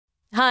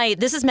Hi,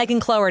 this is Megan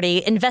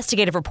Cloherty,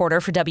 investigative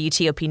reporter for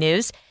WTOP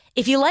News.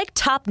 If you like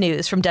top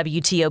news from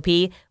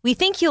WTOP, we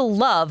think you'll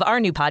love our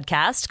new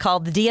podcast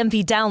called The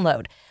DMV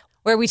Download,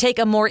 where we take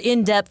a more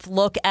in-depth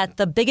look at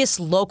the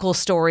biggest local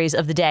stories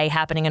of the day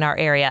happening in our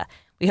area.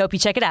 We hope you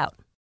check it out.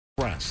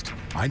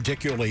 I'm Dick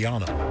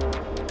Iuliano.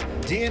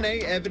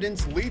 DNA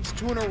evidence leads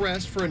to an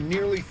arrest for a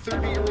nearly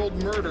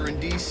 30-year-old murder in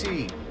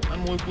D.C.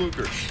 I'm Luke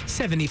Luker.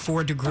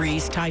 74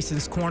 degrees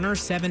Tyson's Corner,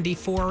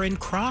 74 in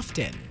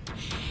Crofton.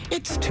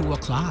 It's 2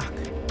 o'clock.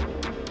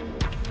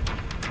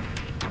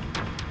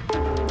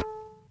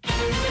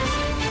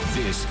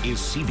 This is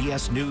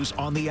CBS News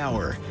on the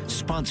Hour,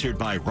 sponsored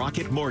by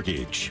Rocket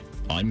Mortgage.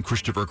 I'm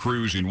Christopher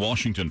Cruz in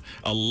Washington.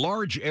 A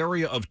large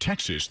area of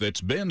Texas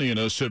that's been in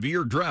a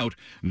severe drought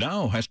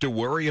now has to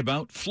worry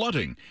about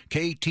flooding.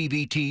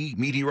 KTVT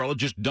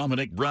meteorologist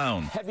Dominic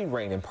Brown. Heavy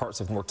rain in parts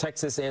of North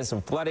Texas and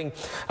some flooding.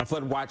 A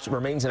flood watch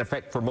remains in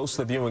effect for most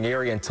of the viewing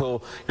area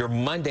until your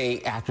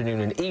Monday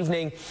afternoon and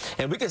evening.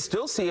 And we can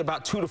still see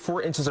about 2 to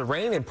 4 inches of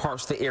rain in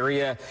parts of the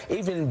area,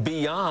 even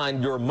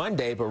beyond your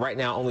Monday. But right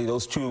now, only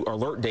those 2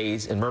 alert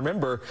days. And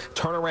remember,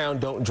 turn around,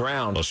 don't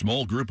drown. A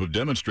small group of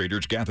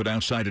demonstrators gathered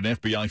outside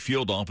an FBI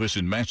field office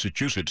in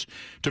Massachusetts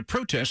to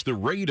protest the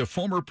raid of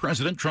former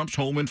President Trump's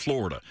home in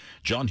Florida.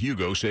 John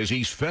Hugo says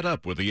he's fed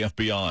up with the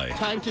FBI.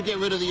 Time to get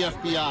rid of the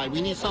FBI.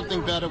 We need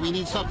something better. We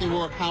need something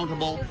more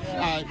accountable.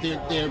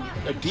 They're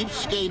a deep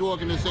state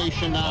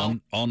organization now.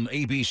 On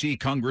ABC,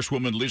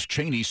 Congresswoman Liz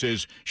Cheney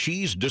says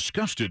she's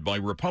disgusted by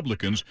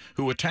Republicans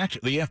who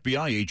attacked the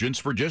FBI agents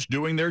for just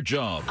doing their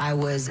job. I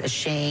was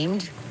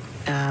ashamed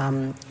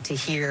to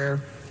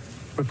hear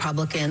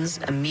Republicans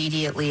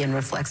immediately and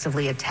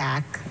reflexively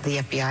attack the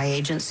FBI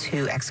agents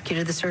who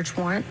executed the search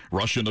warrant.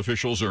 Russian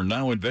officials are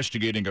now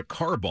investigating a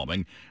car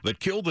bombing that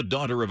killed the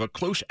daughter of a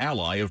close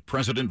ally of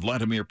President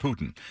Vladimir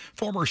Putin.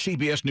 Former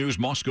CBS News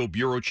Moscow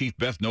bureau chief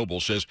Beth Noble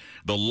says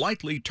the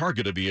likely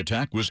target of the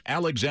attack was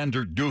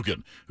Alexander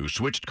Dugin, who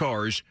switched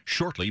cars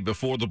shortly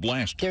before the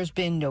blast. There's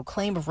been no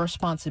claim of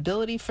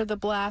responsibility for the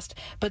blast,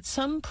 but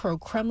some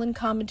pro-Kremlin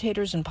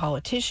commentators and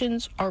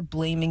politicians are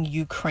blaming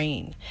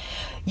Ukraine.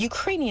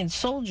 Ukrainian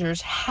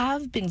soldiers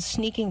have been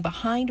sneaking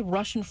behind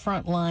Russian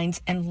front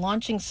lines and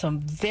launching some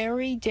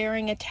very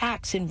daring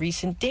attacks in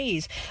recent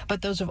days,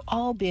 but those have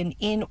all been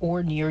in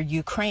or near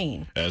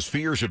Ukraine. As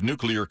fears of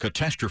nuclear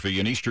catastrophe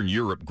in Eastern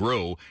Europe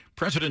grow,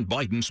 President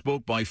Biden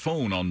spoke by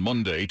phone on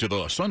Sunday, to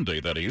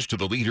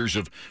the leaders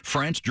of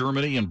France,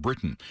 Germany, and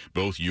Britain.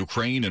 Both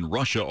Ukraine and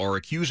Russia are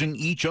accusing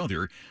each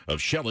other of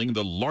shelling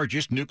the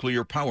largest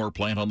nuclear power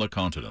plant on the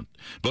continent.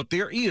 But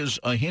there is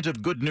a hint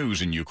of good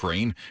news in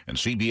Ukraine, and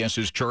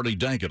CBS's Charlie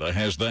D'Agata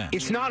has that.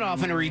 It's not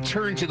often a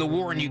return to the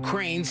war in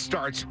Ukraine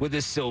starts with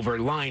a silver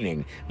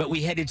lining, but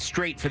we headed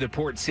straight for the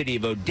port city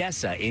of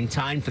Odessa in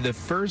time for the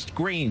first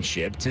grain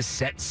ship to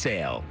set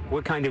sail.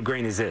 What kind of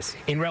grain is this?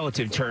 In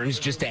relative terms,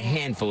 just a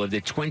handful of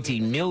the 20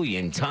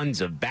 million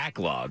tons of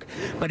backlog,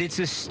 but it's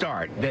a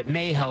start that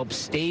may help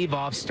stave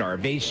off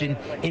starvation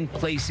in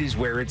places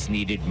where it's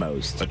needed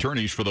most.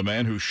 Attorneys for the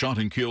man who shot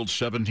and killed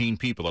 17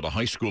 people at a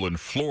high school in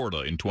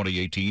Florida in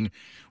 2018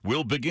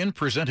 will begin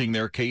presenting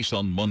their case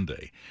on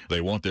Monday.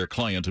 They want their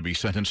client to be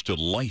sentenced to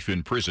life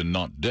in prison,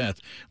 not death.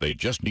 They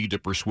just need to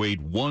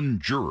persuade one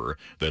juror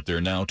that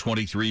their now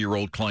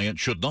 23-year-old client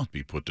should not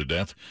be put to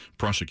death.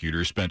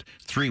 Prosecutors spent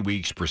 3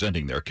 weeks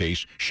presenting their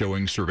case,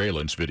 showing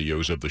surveillance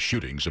videos of the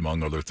shootings,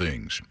 among other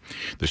things.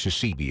 This is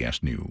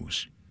CBS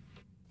News.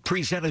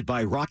 Presented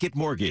by Rocket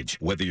Mortgage.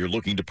 Whether you're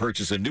looking to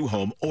purchase a new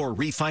home or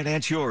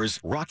refinance yours,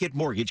 Rocket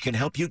Mortgage can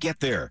help you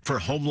get there. For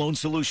home loan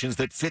solutions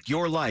that fit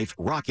your life,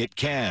 Rocket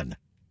can.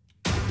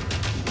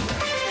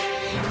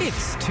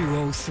 It's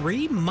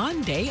 2:03,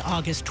 Monday,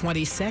 August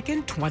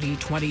 22nd,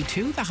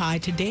 2022. The high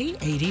today,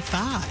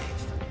 85.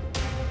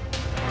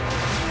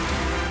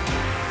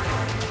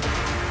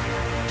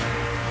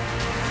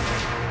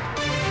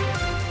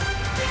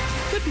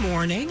 Good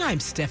morning. I'm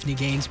Stephanie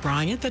Gaines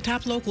Bryant. The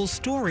top local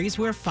stories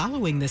we're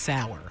following this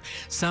hour.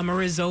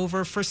 Summer is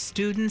over for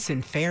students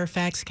in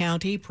Fairfax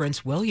County,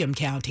 Prince William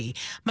County,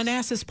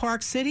 Manassas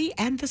Park City,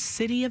 and the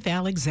city of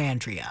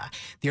Alexandria.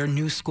 Their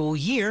new school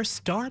year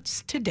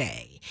starts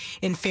today.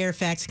 In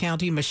Fairfax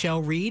County,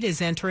 Michelle Reed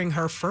is entering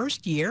her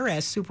first year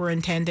as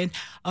superintendent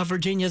of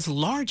Virginia's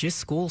largest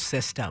school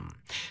system.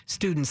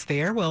 Students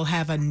there will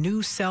have a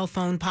new cell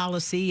phone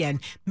policy, and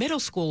middle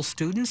school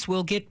students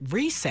will get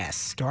recess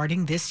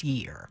starting this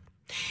year.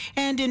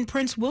 And in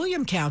Prince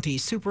William County,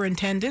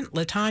 Superintendent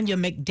Latanya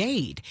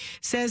McDade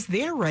says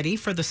they're ready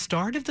for the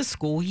start of the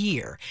school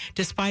year,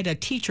 despite a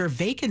teacher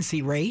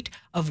vacancy rate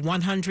of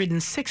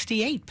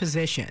 168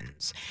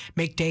 positions.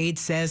 McDade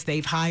says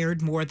they've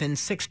hired more than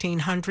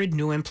 1,600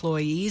 new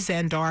employees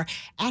and are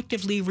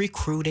actively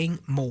recruiting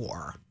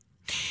more.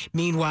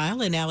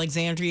 Meanwhile, in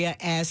Alexandria,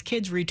 as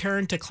kids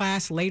return to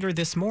class later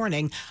this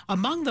morning,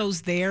 among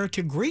those there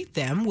to greet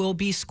them will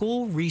be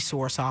school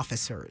resource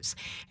officers.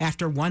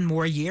 After one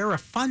more year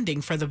of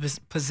funding for the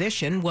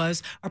position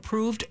was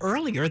approved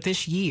earlier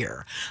this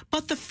year.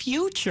 But the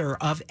future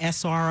of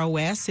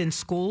SROS in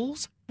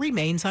schools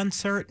remains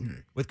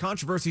uncertain. With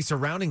controversy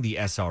surrounding the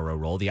SRO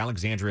role, the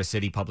Alexandria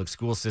City Public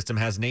School System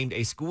has named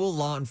a school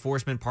law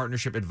enforcement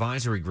partnership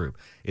advisory group.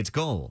 Its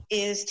goal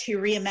is to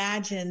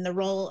reimagine the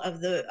role of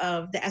the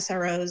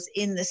SROs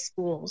in the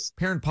schools.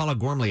 Parent Paula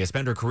Gormley has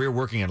spent her career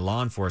working in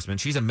law enforcement.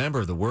 She's a member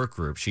of the work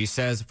group. She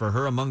says for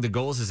her, among the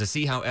goals is to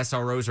see how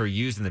SROs are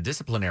used in the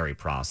disciplinary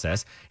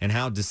process and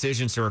how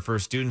decisions to refer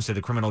students to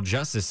the criminal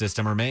justice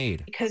system are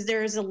made. Because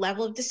there is a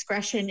level of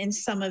discretion in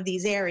some of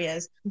these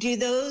areas. Do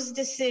those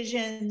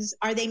decisions,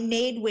 are they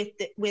made with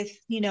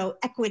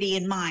equity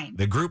in mind?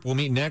 The group will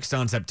meet next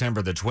on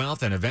September the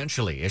 12th and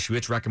eventually issue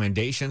its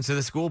recommendations to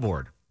the school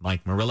board.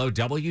 Mike Murillo,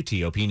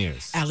 WTOP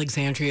News.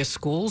 Alexandria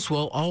schools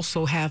will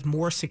also have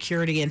more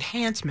security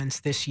enhancements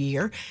this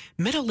year.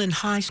 Middle and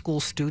high school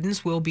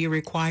students will be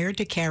required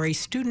to carry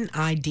student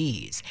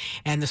IDs,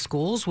 and the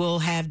schools will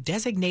have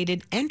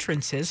designated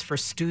entrances for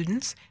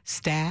students,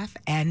 staff,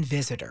 and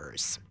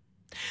visitors.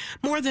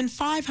 More than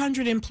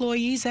 500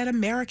 employees at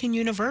American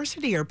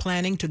University are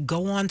planning to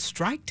go on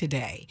strike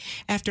today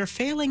after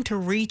failing to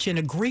reach an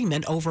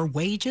agreement over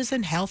wages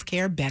and health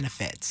care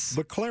benefits.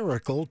 The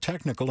clerical,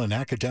 technical, and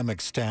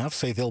academic staff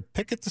say they'll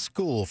picket the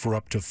school for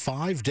up to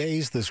 5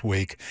 days this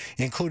week,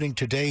 including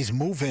today's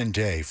move-in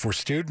day for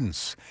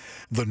students.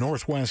 The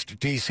Northwest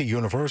D.C.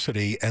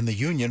 University and the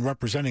union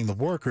representing the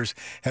workers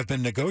have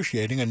been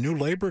negotiating a new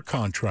labor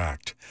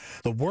contract.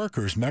 The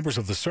workers, members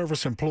of the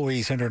Service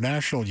Employees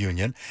International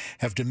Union,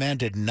 have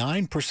demanded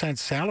 9%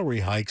 salary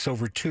hikes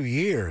over 2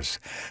 years.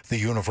 The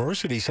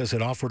university says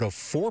it offered a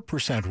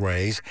 4%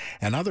 raise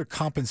and other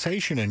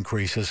compensation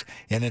increases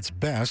in its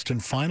best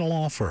and final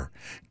offer.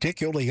 Dick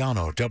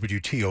Iuliano,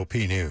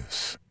 WTOP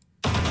News.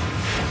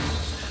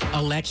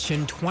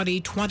 Election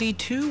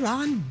 2022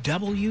 on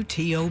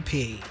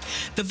WTOP.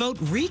 The vote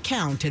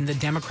recount in the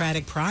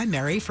Democratic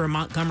primary for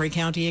Montgomery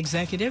County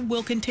Executive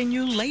will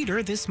continue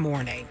later this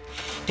morning.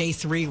 Day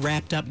 3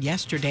 wrapped up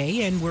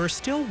yesterday, and we're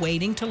still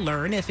waiting to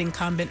learn if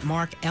incumbent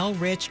Mark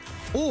Elrich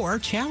or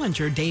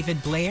challenger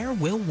David Blair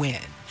will win.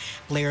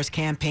 Blair's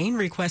campaign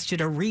requested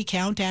a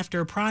recount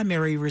after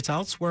primary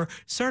results were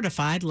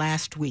certified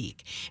last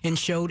week and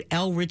showed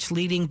Elrich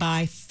leading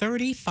by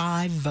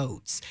 35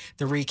 votes.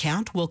 The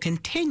recount will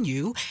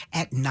continue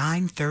at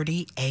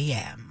 9:30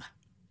 a.m.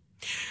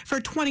 For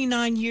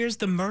 29 years,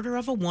 the murder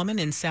of a woman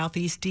in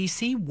Southeast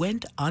D.C.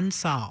 went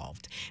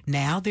unsolved.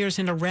 Now there's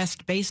an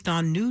arrest based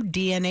on new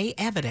DNA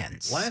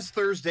evidence. Last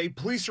Thursday,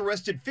 police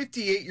arrested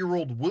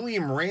 58-year-old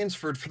William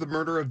Ransford for the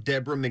murder of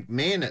Deborah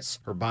McManus.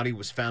 Her body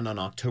was found on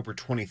October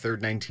 23,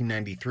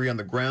 1993, on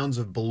the grounds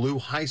of Ballou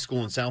High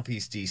School in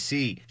Southeast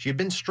D.C. She had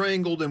been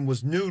strangled and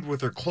was nude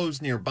with her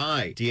clothes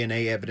nearby.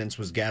 DNA evidence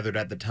was gathered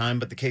at the time,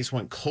 but the case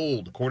went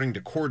cold. According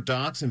to court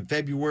docs, in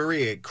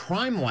February, a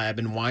crime lab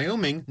in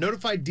Wyoming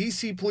notified D.C.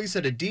 police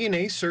that a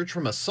DNA search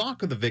from a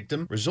sock of the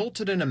victim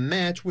resulted in a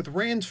match with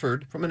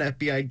Ransford from an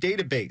FBI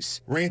database.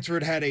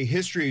 Ransford had a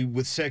history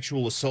with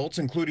sexual assaults,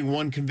 including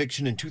one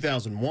conviction in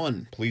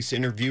 2001. Police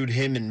interviewed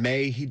him in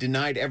May. He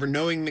denied ever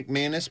knowing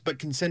McManus, but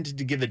consented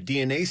to give a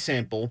DNA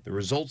sample. The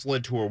results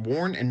led to a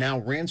warrant, and now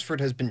Ransford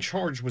has been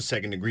charged with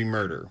second-degree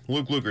murder.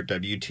 Luke Lukert,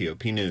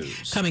 WTOP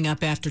News. Coming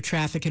up after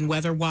traffic and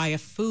weather, why a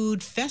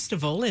food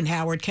festival in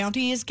Howard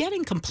County is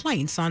getting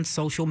complaints on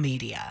social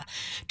media.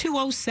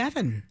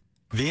 207.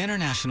 The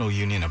International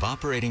Union of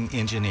Operating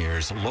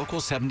Engineers, Local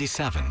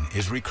 77,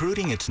 is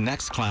recruiting its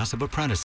next class of apprentices.